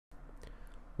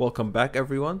Welcome back,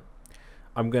 everyone.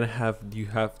 I'm gonna have you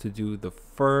have to do the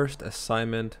first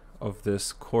assignment of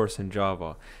this course in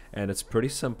Java, and it's pretty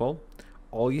simple.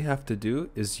 All you have to do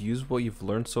is use what you've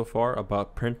learned so far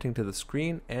about printing to the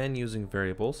screen and using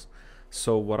variables.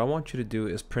 So what I want you to do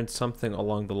is print something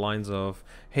along the lines of,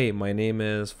 hey, my name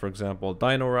is, for example,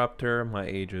 DinoRaptor, my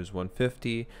age is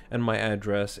 150, and my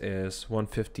address is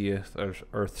 150th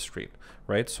Earth Street,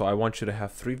 right? So I want you to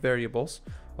have three variables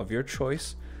of your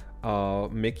choice.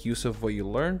 Make use of what you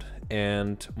learned,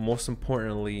 and most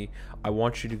importantly, I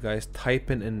want you to guys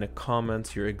type in the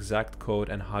comments your exact code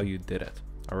and how you did it.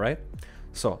 All right,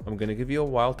 so I'm gonna give you a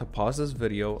while to pause this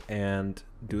video and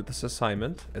do this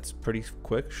assignment. It's pretty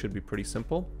quick, should be pretty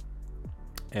simple,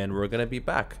 and we're gonna be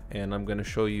back and I'm gonna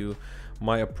show you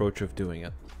my approach of doing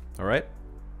it. All right,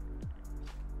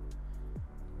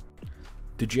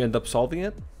 did you end up solving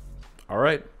it? All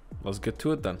right, let's get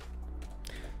to it then.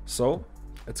 So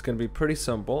it's going to be pretty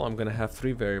simple. I'm going to have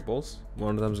three variables.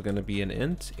 One of them is going to be an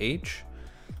int age.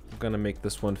 I'm going to make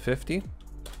this 150,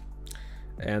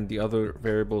 and the other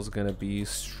variable is going to be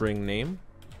string name.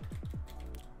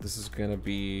 This is going to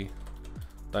be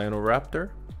DinoRaptor,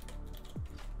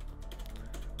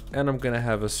 and I'm going to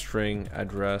have a string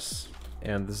address,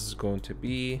 and this is going to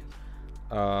be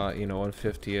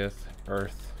 150th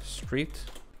Earth Street.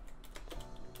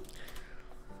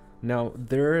 Now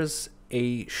there's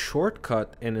a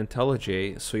shortcut in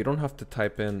IntelliJ, so you don't have to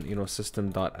type in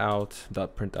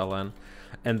system.out.println,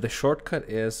 and the shortcut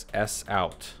is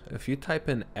sout. If you type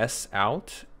in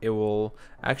sout, it will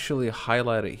actually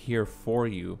highlight it here for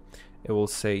you. It will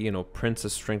say prints a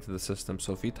string to the system.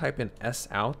 So if you type in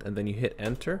sout and then you hit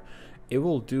enter, it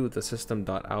will do the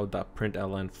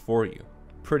system.out.println for you.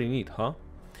 Pretty neat, huh?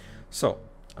 So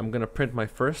I'm gonna print my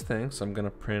first thing. So I'm gonna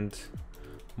print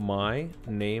my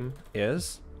name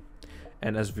is,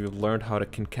 and as we've learned how to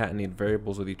concatenate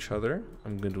variables with each other,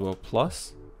 I'm going to do a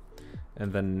plus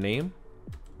and then name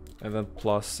and then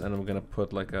plus, and I'm going to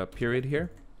put like a period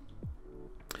here.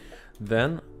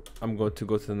 Then I'm going to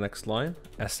go to the next line,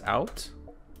 sout.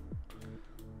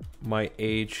 My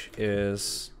age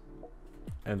is,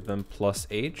 and then plus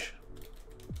age.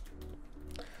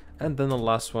 And then the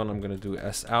last one, I'm going to do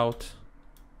sout.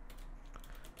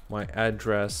 My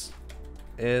address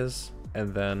is,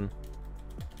 and then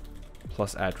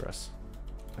plus address,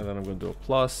 and then I'm going to do a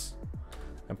plus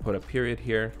and put a period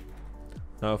here.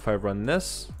 Now if I run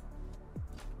this,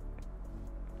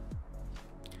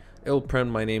 it will print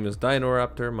my name is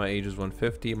DinoRaptor, my age is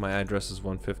 150, my address is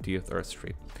 150th Earth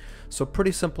Street. So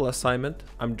pretty simple assignment.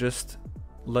 I'm just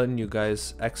letting you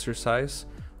guys exercise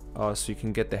so you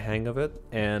can get the hang of it,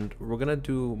 and we're gonna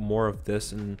do more of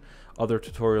this in other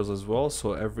tutorials as well.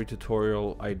 So every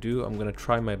tutorial I do, I'm gonna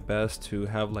try my best to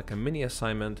have like a mini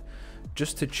assignment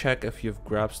just to check if you've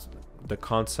grasped the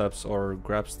concepts or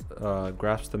grasped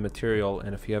the material.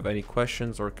 And if you have any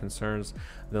questions or concerns,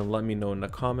 then let me know in the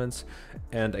comments.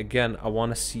 And again, I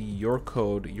want to see your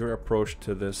code, your approach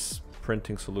to this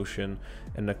printing solution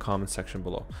in the comment section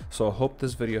below. So I hope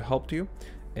this video helped you,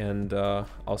 and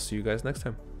I'll see you guys next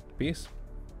time. Peace.